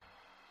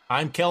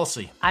I'm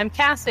Kelsey. I'm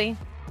Cassie.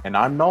 And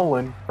I'm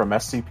Nolan from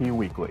SCP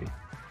Weekly.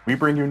 We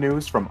bring you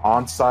news from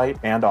on-site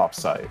and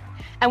off-site.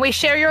 And we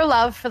share your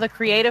love for the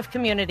creative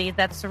community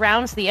that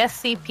surrounds the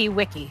SCP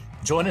Wiki.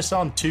 Join us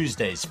on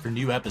Tuesdays for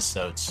new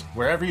episodes,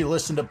 wherever you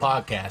listen to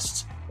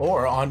podcasts,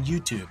 or on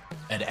YouTube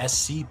at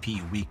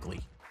SCP Weekly.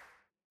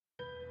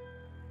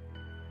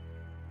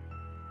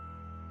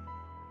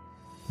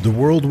 The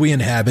world we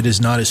inhabit is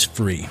not as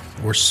free,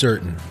 or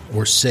certain,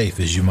 or safe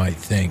as you might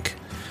think.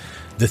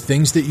 The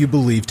things that you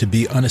believe to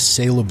be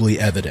unassailably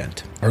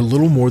evident are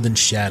little more than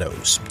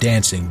shadows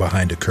dancing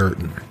behind a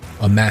curtain,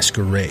 a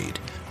masquerade,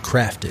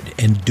 crafted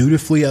and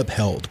dutifully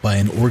upheld by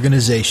an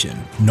organization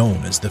known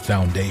as the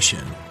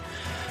Foundation.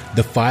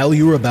 The file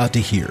you are about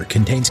to hear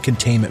contains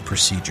containment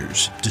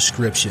procedures,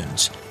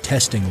 descriptions,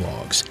 testing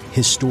logs,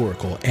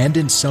 historical, and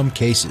in some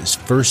cases,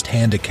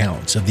 first-hand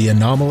accounts of the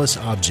anomalous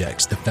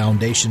objects the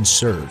Foundation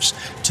serves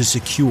to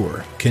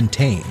secure,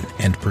 contain,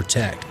 and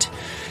protect.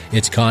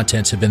 Its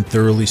contents have been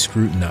thoroughly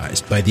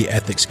scrutinized by the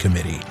Ethics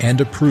Committee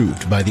and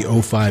approved by the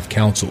O5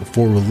 Council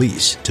for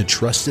release to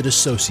trusted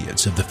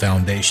associates of the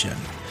Foundation.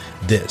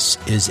 This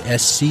is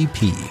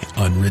SCP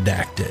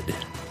Unredacted.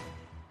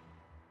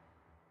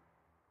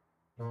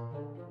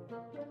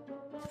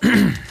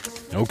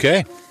 Okay.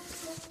 I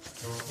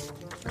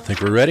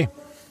think we're ready.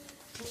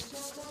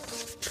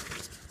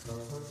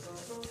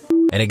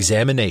 An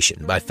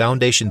examination by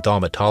Foundation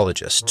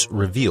thaumatologists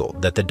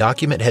revealed that the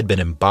document had been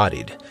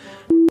embedded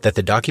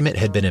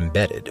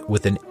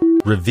with an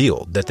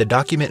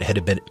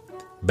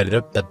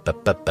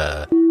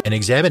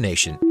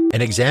examination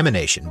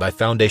by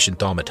Foundation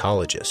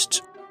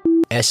thaumatologists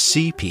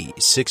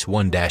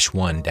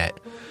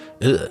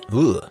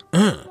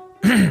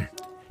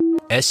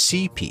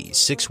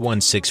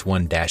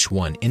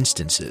SCP-6161-1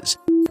 instances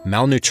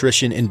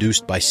malnutrition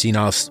induced by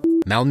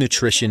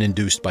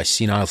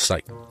senile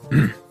psych.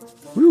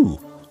 Ooh,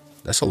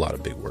 that's a lot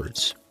of big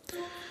words.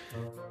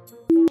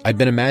 I'd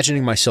been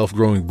imagining myself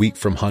growing weak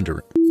from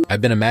hunger.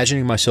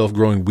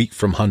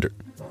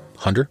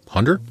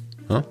 Hunger?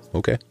 Huh?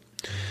 Okay.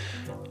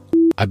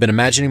 I've been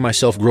imagining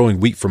myself growing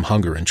weak from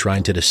hunger and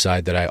trying to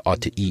decide that I ought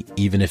to eat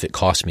even if it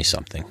costs me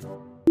something.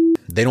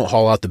 They don't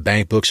haul out the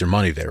bank books or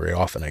money very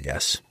often, I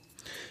guess.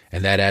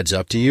 And that adds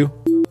up to you?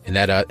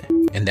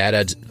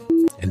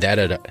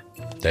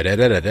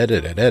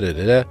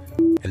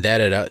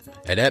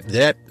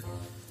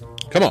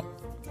 Come on.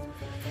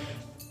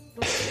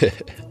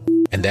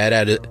 And that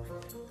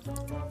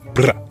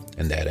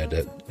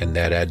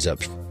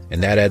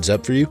adds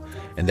up for you?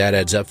 And that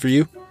adds up for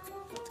you?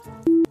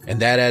 And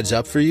that adds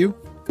up for you?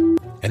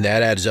 And that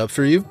adds up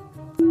for you?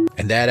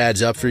 And that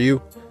adds up for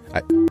you?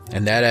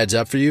 And that adds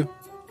up for you?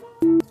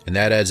 And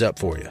that adds up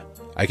for you.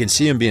 I can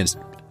see him being...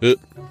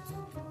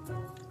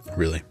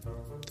 Really?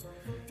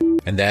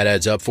 And that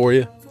adds up for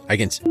you?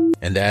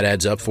 And that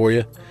adds up for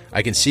you?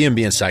 I can see him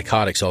being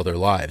psychotics all their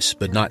lives,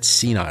 but not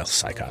senile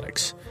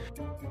psychotics.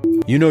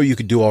 You know you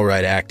could do all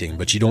right acting,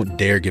 but you don't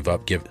dare give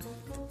up You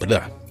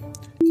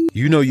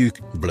know you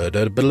could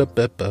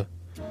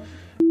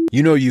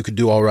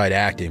do all right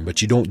acting,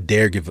 but you don't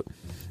dare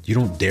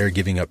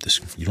giving up this.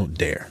 You don't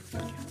dare.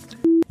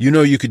 You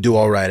know you could do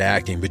all right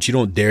acting, but you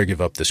don't dare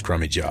give up this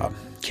crummy job.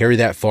 Carry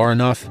that far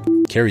enough,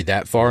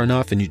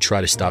 and you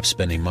try to stop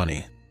spending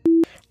money.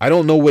 I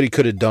don't know what he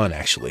could have done,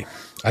 actually.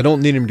 I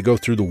don't need him to go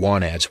through the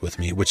WAN ads with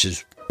me,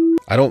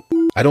 I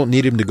don't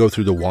need him to go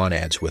through the WAN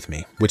ads with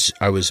me,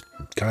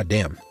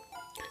 goddamn.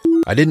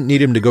 I didn't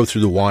need him to go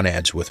through the WAN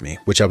ads with me,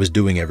 which I was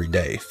doing every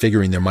day,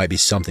 figuring there might be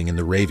something in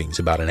the ravings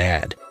about an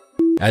ad.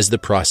 As the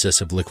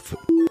process of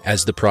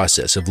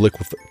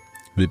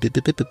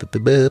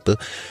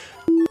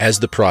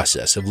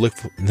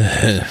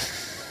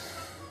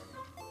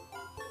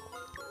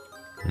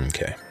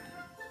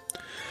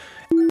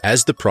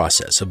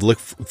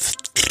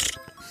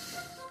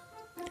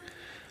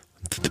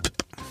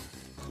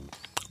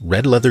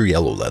red leather,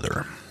 yellow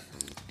leather.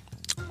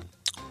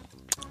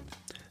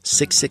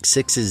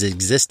 666's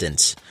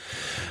existence.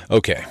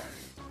 Okay.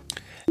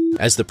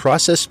 As the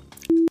process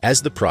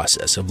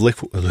of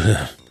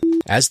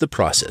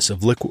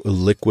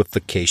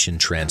liquefaction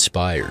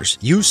transpires.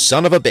 You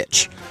son of a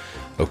bitch.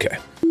 Okay.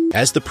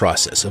 As the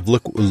process of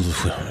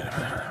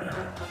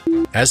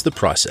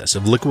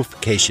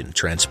liquefaction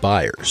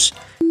transpires.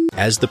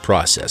 As the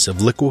process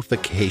of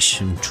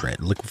liquefaction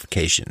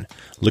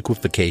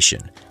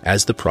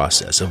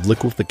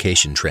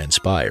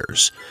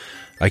transpires.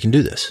 I can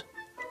do this.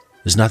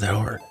 It's not that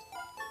hard.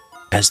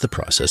 As the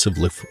process of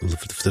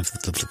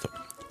liquefaction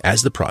transpires.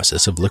 As the process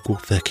of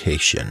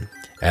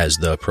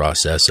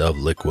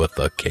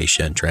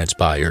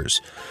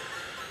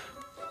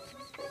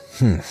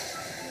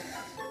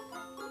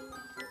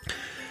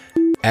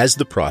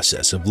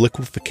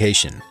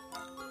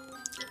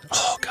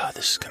Oh God,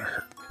 this is gonna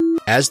hurt.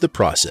 As the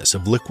process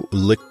of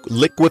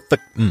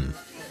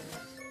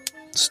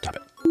Stop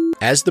it.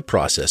 As the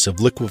process of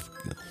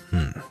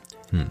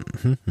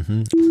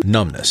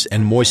numbness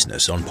and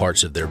moistness on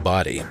parts of their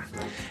body.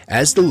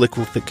 As the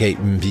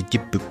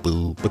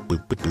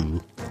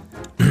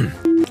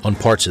on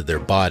parts of their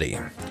body.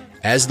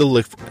 As the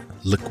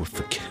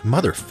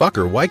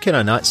motherfucker, why can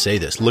I not say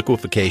this?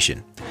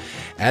 Liquefaction.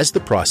 As the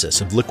process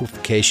of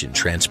liquefaction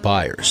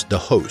transpires, the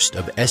host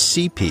of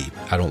SCP,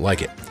 I don't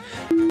like it.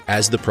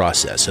 As the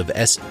process of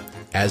liquefaction.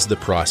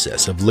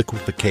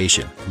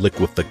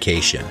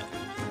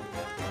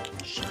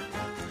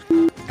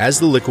 As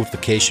the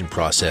liquefaction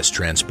process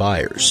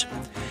transpires.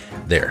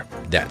 There,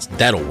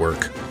 that'll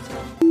work.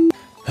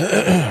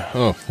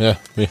 Oh, yeah.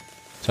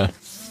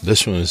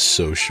 This one is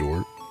so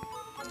short.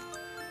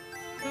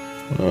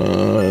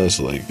 It's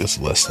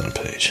less than a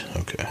page.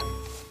 Okay.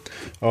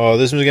 Oh,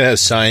 this one's gonna have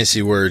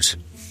sciencey words.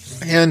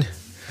 Man.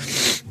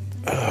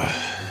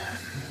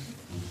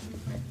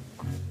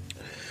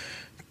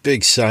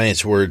 Big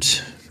science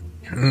words.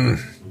 Who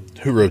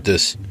wrote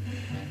this?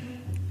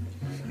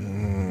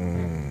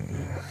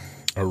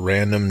 A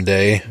random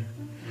day.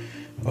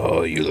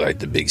 Oh, you like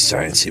the big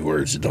sciencey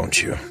words,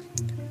 don't you?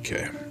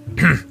 Okay.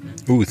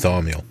 Ooh,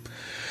 Thaumiel.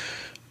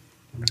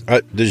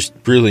 There's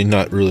really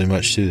not really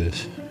much to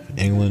this.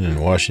 England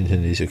and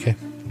Washington, D.C. Okay.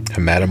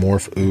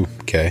 Hematomorph. Ooh,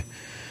 okay.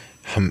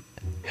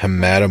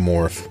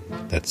 Hematomorph.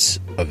 That's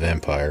a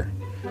vampire.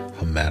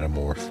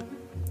 Hematomorph.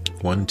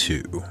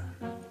 1-2.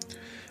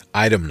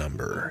 Item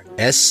number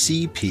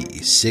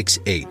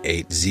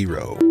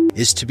SCP-6880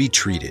 is to be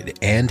treated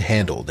and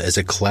handled as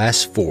a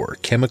Class 4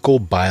 chemical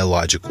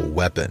biological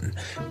weapon,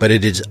 but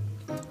it is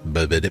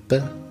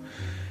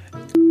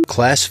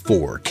Class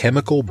 4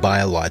 chemical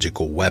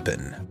biological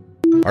weapon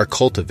are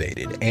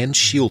cultivated and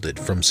shielded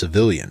from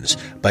civilians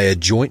by a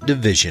joint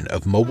division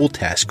of Mobile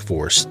Task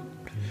Force.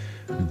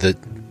 The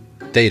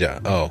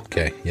Theta. Oh,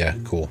 okay. Yeah,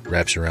 cool.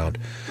 Wraps around.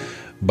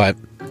 By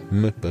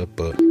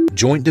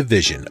Joint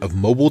Division of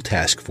Mobile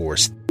Task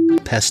Force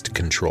Pest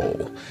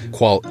Control.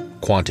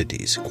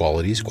 Quantities.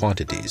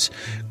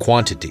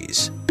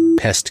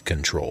 Pest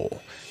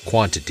Control.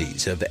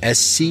 Quantities of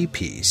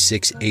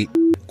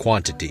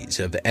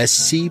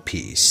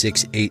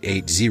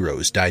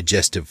SCP-6880's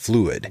digestive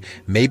fluid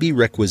may be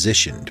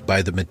requisitioned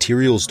by the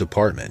Materials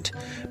Department.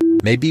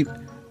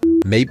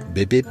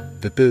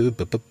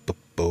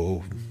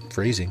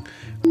 Phrasing.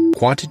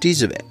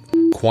 Quantities of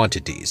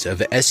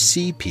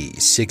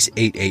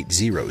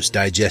SCP-6880's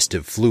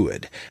digestive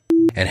fluid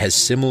and has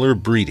similar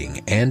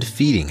breeding and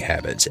feeding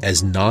habits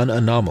as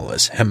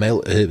non-anomalous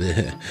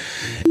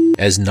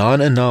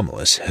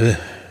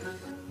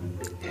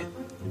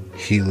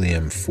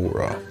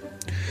Heliumphora,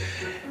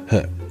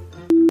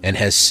 and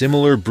has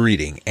similar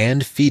breeding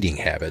and feeding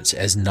habits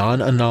as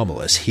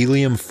non-anomalous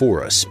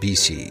Heliumphora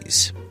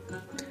species,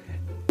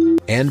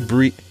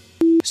 and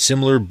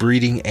similar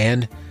breeding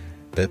and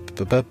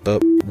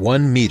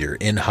 1 meter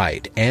in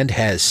height, and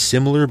has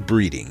similar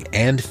breeding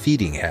and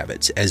feeding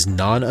habits as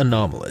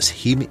non-anomalous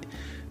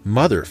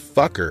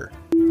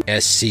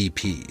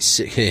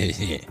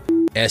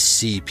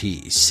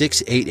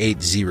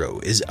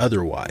SCP-6880 is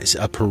otherwise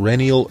a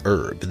perennial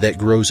herb that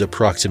grows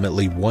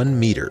approximately 1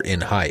 meter in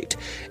height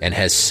and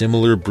has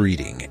similar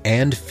breeding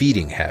and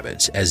feeding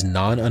habits as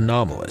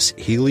non-anomalous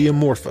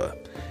Heliumphora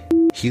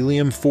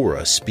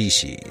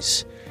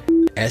species.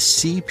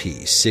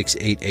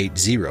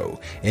 SCP-6880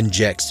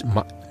 injects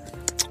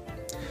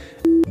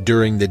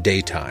during the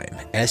daytime.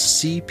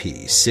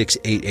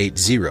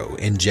 SCP-6880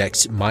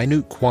 injects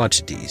minute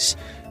quantities.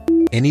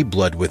 Any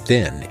blood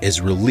within is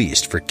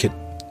released for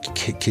catalysis?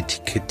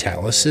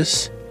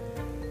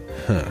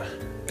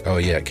 Oh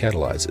yeah, it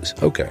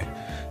catalyzes. Okay.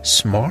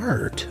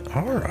 Smart.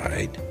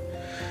 Alright.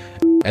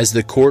 As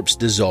the corpse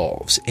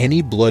dissolves,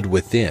 any blood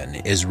within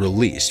is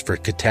released for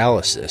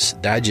catalysis.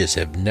 I just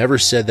have never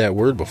said that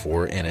word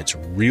before, and it's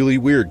really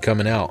weird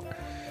coming out.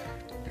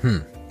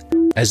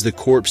 As the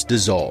corpse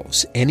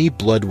dissolves, any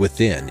blood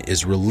within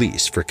is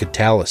released for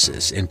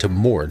catalysis into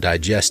more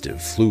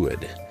digestive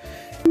fluid.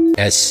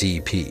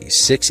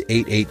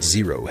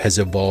 SCP-6880 has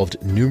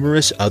evolved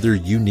numerous other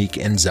unique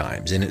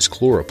enzymes in its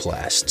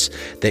chloroplasts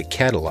that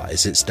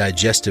catalyze its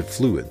digestive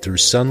fluid through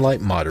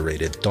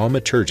sunlight-moderated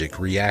thaumaturgic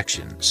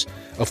reactions.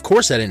 Of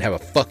course I didn't have a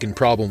fucking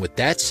problem with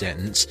that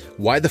sentence.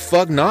 Why the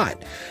fuck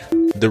not?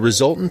 The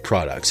resultant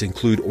products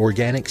include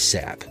organic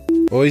sap.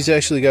 Oh, he's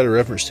actually got a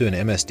reference to an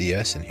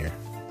MSDS in here.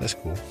 That's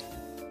cool.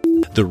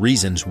 The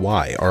reasons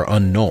why are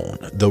unknown,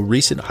 though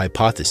recent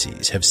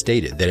hypotheses have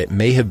stated that it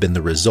may have been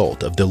the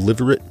result of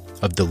deliberate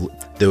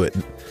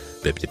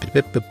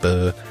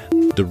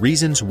The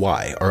reasons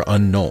why are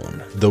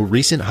unknown, though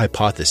recent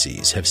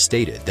hypotheses have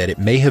stated that it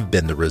may have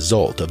been the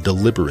result of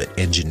deliberate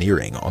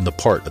engineering on the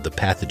part of the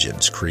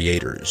pathogen's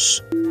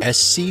creators.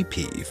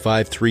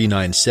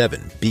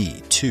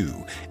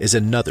 SCP-5397-B2 is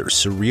another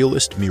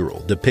surrealist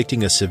mural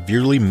depicting a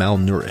severely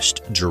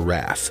malnourished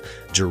giraffe,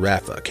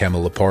 Giraffa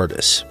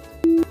camelopardus.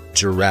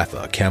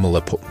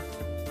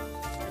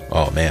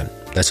 Oh man,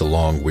 that's a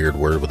long, weird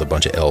word with a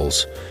bunch of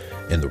L's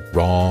in the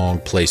wrong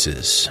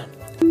places.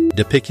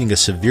 Depicting a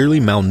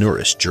severely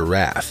malnourished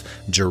giraffe,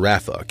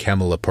 Giraffa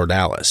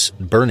camelopardalis,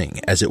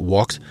 burning as it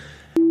walked.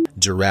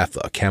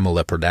 Giraffa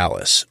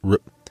camelopardalis,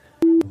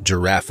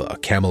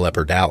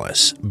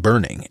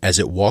 burning as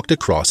it walked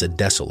across a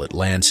desolate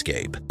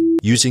landscape.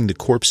 using the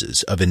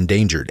corpses of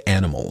endangered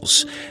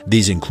animals.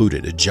 These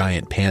included a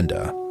giant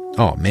panda.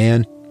 Oh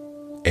man.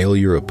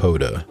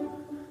 Ailuropoda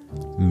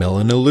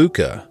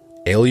melanoluca.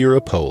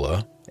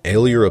 Ailuropoda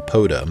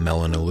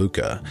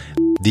melanoluca.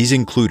 These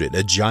included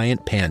a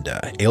giant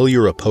panda,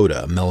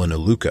 Ailuropoda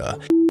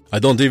melanoluca. I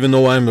don't even know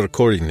why I'm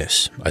recording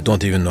this. I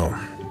don't even know.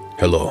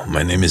 Hello,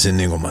 my name is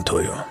Inigo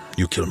Montoya.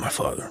 You killed my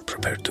father.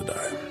 Prepare to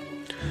die.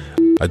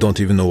 I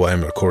don't even know why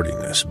I'm recording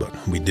this, but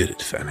we did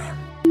it, Fanny.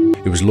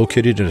 It was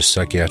located in a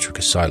psychiatric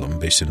asylum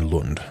based in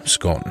Lund,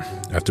 Scotland.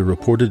 After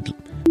reportedly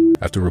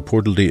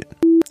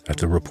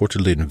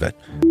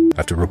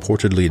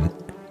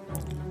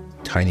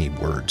tiny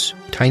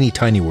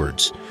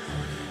words.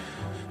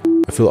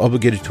 I feel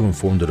obligated to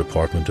inform the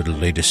department of the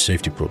latest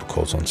safety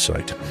protocols on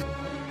site.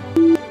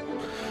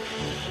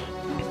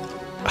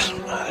 I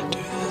don't know how to do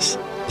this.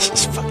 This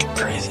is fucking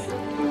crazy.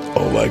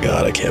 Oh my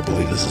god, I can't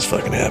believe this is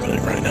fucking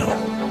happening right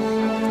now.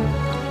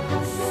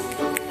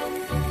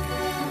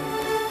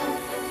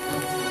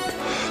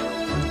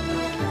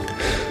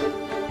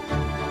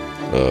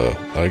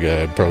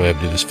 I probably have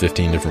to do this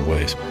 15 different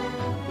ways.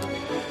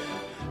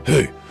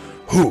 Hey,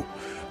 who?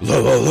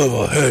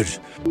 Level ahead.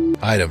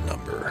 Item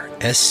number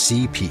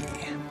SCP.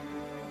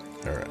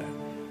 Alright.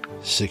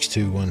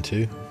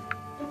 6212.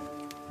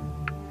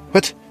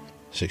 What?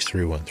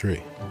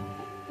 6313.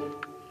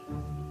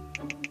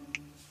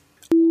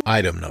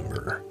 Item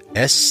number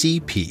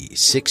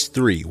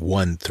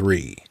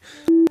SCP-6313.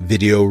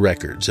 Video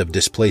records of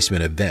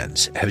displacement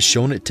events have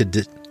shown it to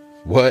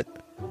What?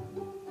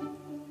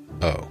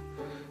 Oh.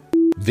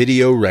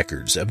 Video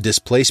records of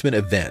displacement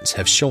events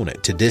have shown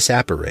it to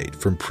disapparate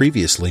from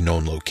previously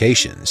known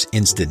locations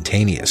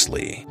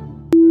instantaneously.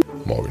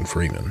 Morgan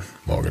Freeman.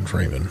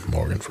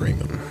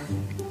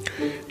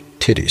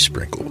 Titty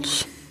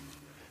sprinkles.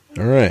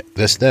 Alright,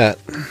 that's that.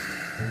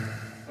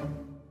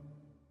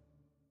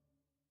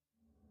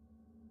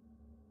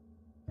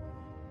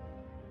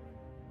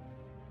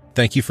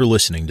 Thank you for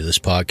listening to this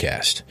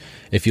podcast.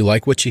 If you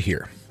like what you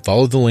hear,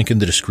 follow the link in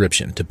the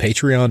description to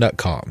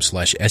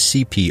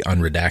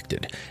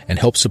patreon.com/scpunredacted and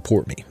help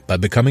support me by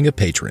becoming a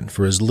patron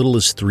for as little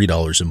as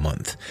 $3 a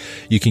month.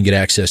 You can get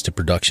access to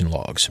production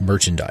logs,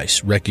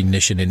 merchandise,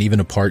 recognition, and even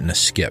a part in a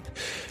skip.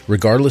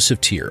 Regardless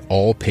of tier,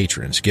 all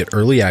patrons get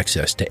early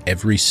access to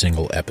every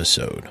single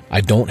episode.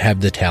 I don't have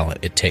the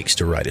talent it takes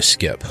to write a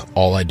skip.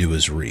 All I do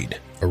is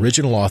read.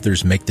 Original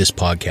authors make this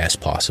podcast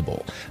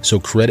possible, so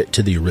credit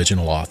to the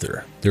original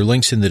author. Their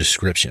links in the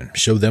description.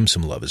 Show them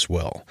some love as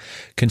well.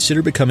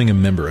 Consider becoming a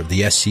member of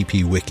the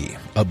SCP Wiki,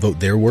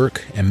 upvote their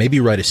work, and maybe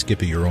write a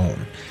skip of your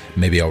own.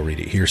 Maybe I'll read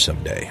it here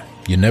someday.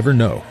 You never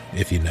know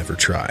if you never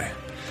try.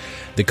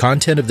 The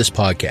content of this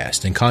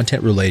podcast and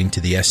content relating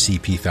to the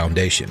SCP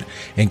Foundation,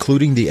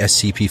 including the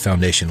SCP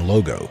Foundation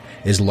logo,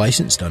 is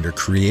licensed under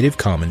Creative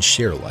Commons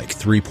Sharealike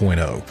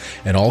 3.0,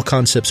 and all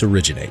concepts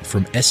originate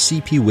from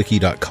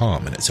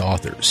scpwiki.com and its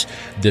authors.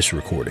 This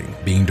recording,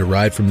 being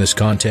derived from this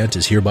content,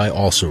 is hereby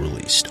also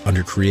released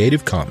under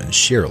Creative Commons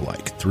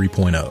Sharealike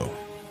 3.0.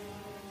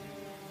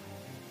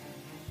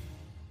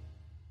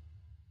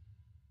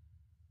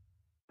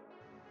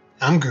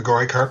 I'm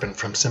Grigori Karpin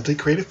from Simply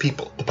Creative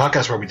People, the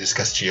podcast where we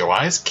discuss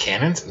GOIs,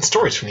 canons, and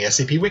stories from the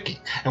SCP Wiki,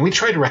 and we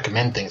try to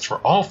recommend things for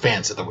all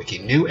fans of the Wiki,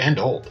 new and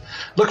old.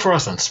 Look for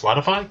us on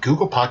Spotify,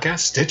 Google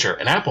Podcasts, Stitcher,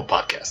 and Apple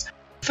Podcasts.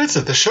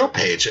 Visit the show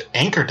page at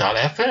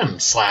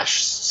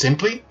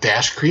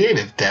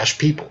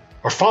anchor.fm/simply-creative-people,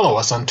 or follow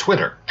us on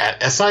Twitter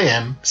at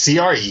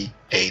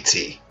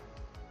SIMCREAT.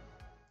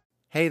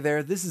 Hey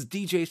there, this is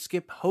DJ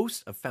Skip,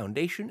 host of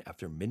Foundation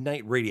After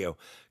Midnight Radio,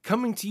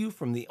 coming to you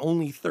from the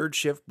only third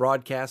shift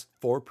broadcast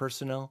for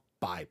personnel,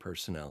 by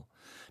personnel.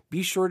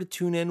 Be sure to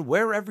tune in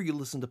wherever you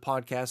listen to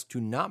podcasts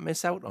to not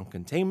miss out on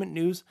containment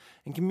news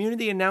and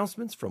community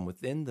announcements from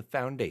within the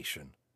Foundation.